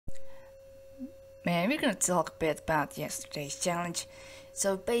Man, we're gonna talk a bit about yesterday's challenge.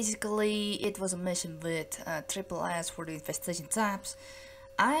 So basically, it was a mission with triple S for the infestation types.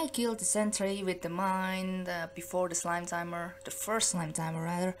 I killed the sentry with the mine before the slime timer, the first slime timer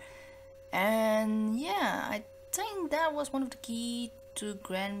rather. And yeah, I think that was one of the key to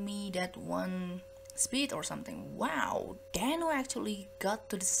grant me that one speed or something. Wow, Dano actually got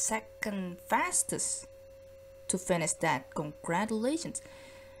to the second fastest to finish that. Congratulations.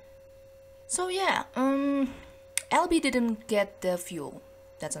 So yeah, LB didn't get the fuel.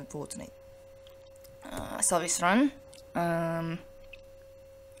 That's unfortunate. Service run.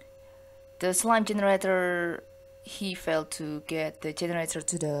 The slime generator, he failed to get the generator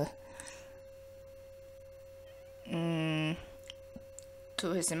to the to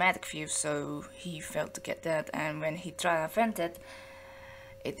his thematic fuse, so he failed to get that. And when he tried to vent it,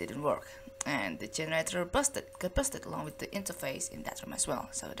 it didn't work, and the generator got busted along with the interface in that room as well.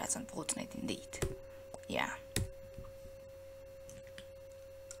 So that's unfortunate indeed. Yeah.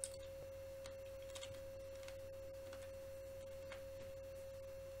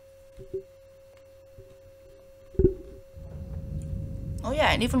 Oh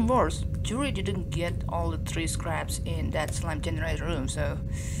yeah, and even worse, Jury didn't get all the 3 scraps in that slime generator room, so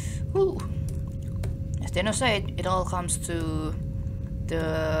whoo. As Dano said, it all comes to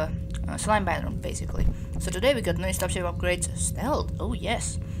the slime bathroom basically. So today we got non-stop shape upgrades, stealth, oh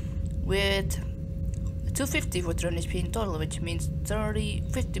yes, with 250 for drone HP in total, which means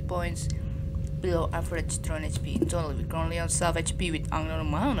 50 points below average drone HP in total. We're currently on self HP with unknown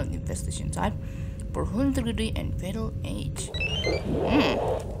amount of infestation type for integrity and fatal age.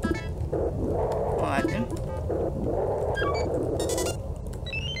 Alright then.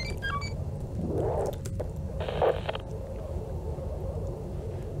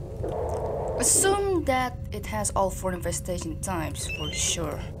 Assume that it has all 4 infestation types for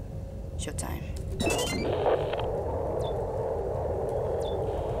sure. Showtime.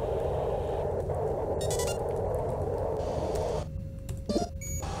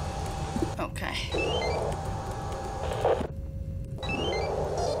 Okay.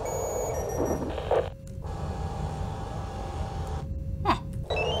 Huh.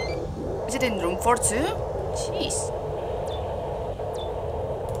 Is it in room 4 too? Jeez.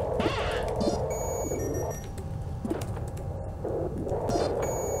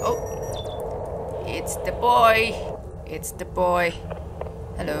 Oh. It's the boy. It's the boy.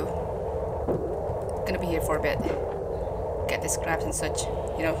 Hello. Gonna be here for a bit. Get the scraps and such,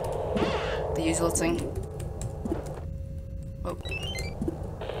 you know, the usual thing. Oh.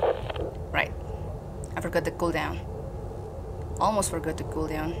 Right. I forgot the cooldown. Almost forgot the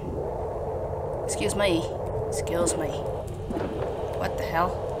cooldown. Excuse me. Excuse me. What the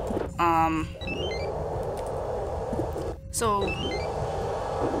hell? So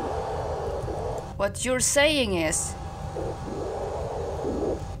what you're saying is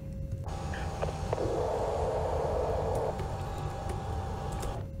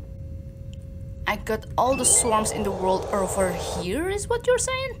I got all the swarms in the world over here, is what you're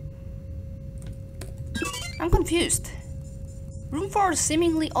saying? I'm confused. Room 4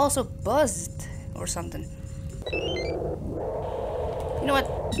 seemingly also buzzed or something. You know what?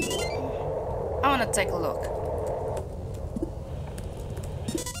 I wanna take a look.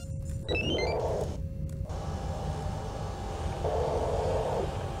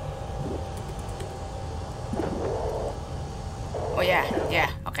 Oh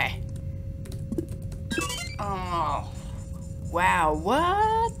yeah, okay. Oh, wow,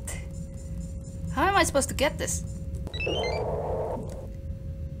 what? How am I supposed to get this?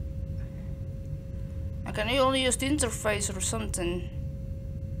 I can only use the interface or something.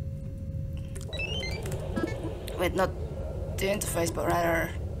 Wait, not the interface, but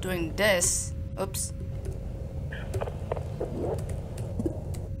rather doing this. Oops.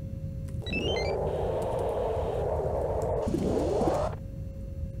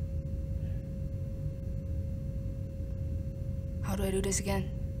 How do I do this again?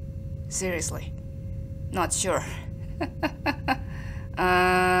 Seriously. Not sure.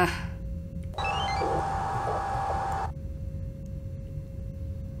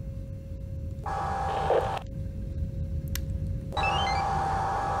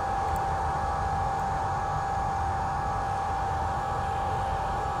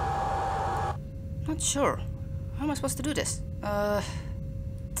 Not sure. How am I supposed to do this?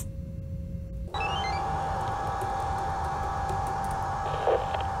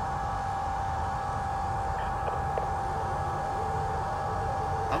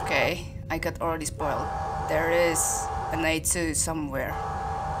 Okay, I got already spoiled. There is an A2 somewhere.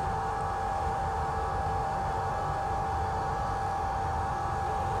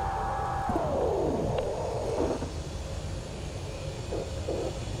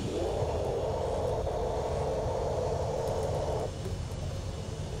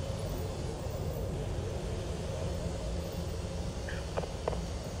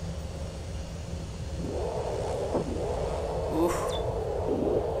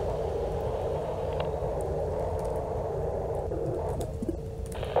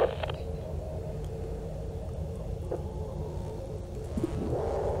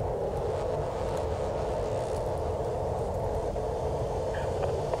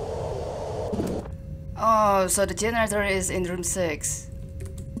 Oh, so the generator is in room 6.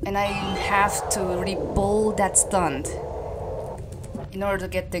 And I have to re-bowl that stunt in order to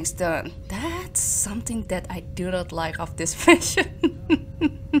get things done. That's something that I do not like of this mission.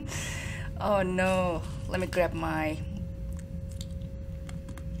 Oh no. Let me grab my...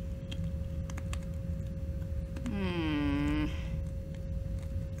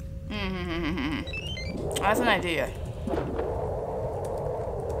 I have an idea.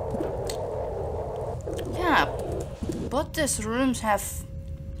 Yeah, but these rooms have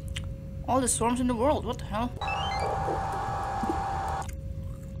all the storms in the world. What the hell?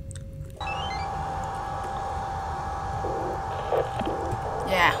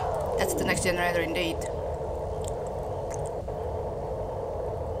 Yeah, that's the next generator indeed.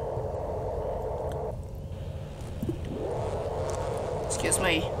 Excuse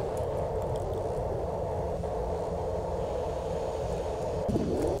me.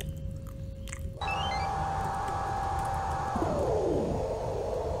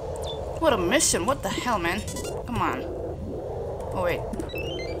 What a mission, what the hell, man? Come on. Oh wait.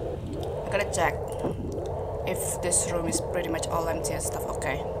 I gotta check if this room is pretty much all empty and stuff.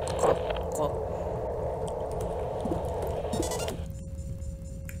 Okay, cool.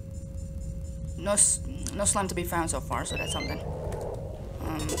 No slime to be found so far, so that's something.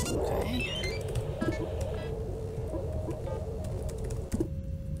 Okay.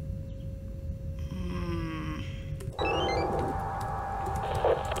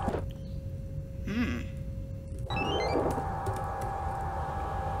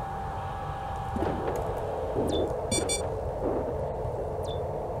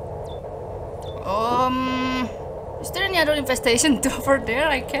 Is there any other infestation over there?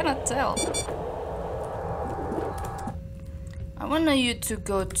 I cannot tell. I want you to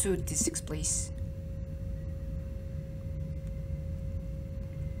go to D6, please.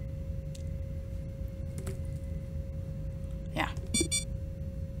 Yeah.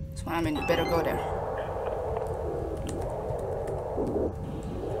 So I mean, you better go there.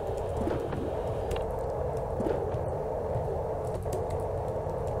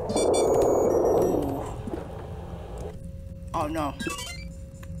 Oh no.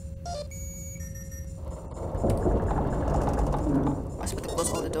 I was supposed to close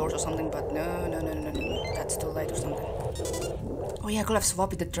all the doors or something, but no. That's too late or something. Oh yeah, I could have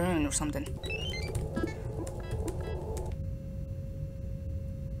swapped the drone or something.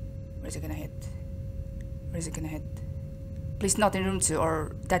 Where's it gonna hit? Where's it gonna hit? Please not in room 2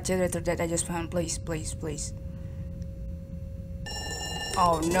 or that generator that I just found. Please.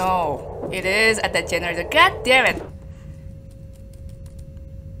 Oh no. It is at that generator. God damn it.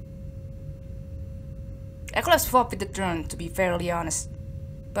 I could have swapped with the drone, to be fairly honest,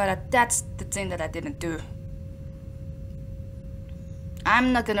 but that's the thing that I didn't do.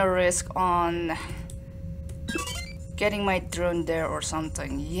 I'm not gonna risk on getting my drone there or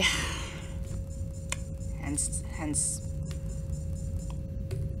something. Yeah. Hands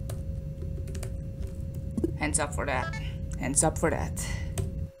up for that. Hands up for that.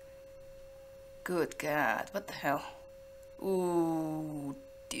 Good God, what the hell? Ooh,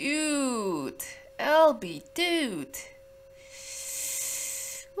 dude. LB, dude.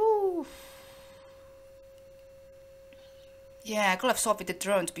 Ooh. Yeah, I could have swapped with the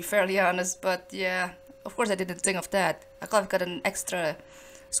drone, to be fairly honest, but yeah, of course I didn't think of that. I could have got an extra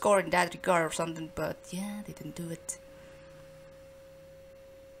score in that regard or something, but yeah, they didn't do it.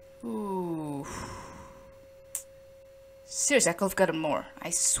 Ooh. Seriously, I could have gotten more. I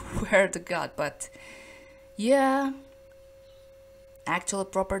swear to God, but yeah. Actual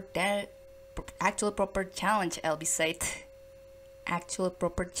proper challenge, LB said. Actual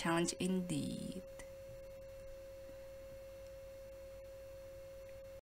proper challenge indeed.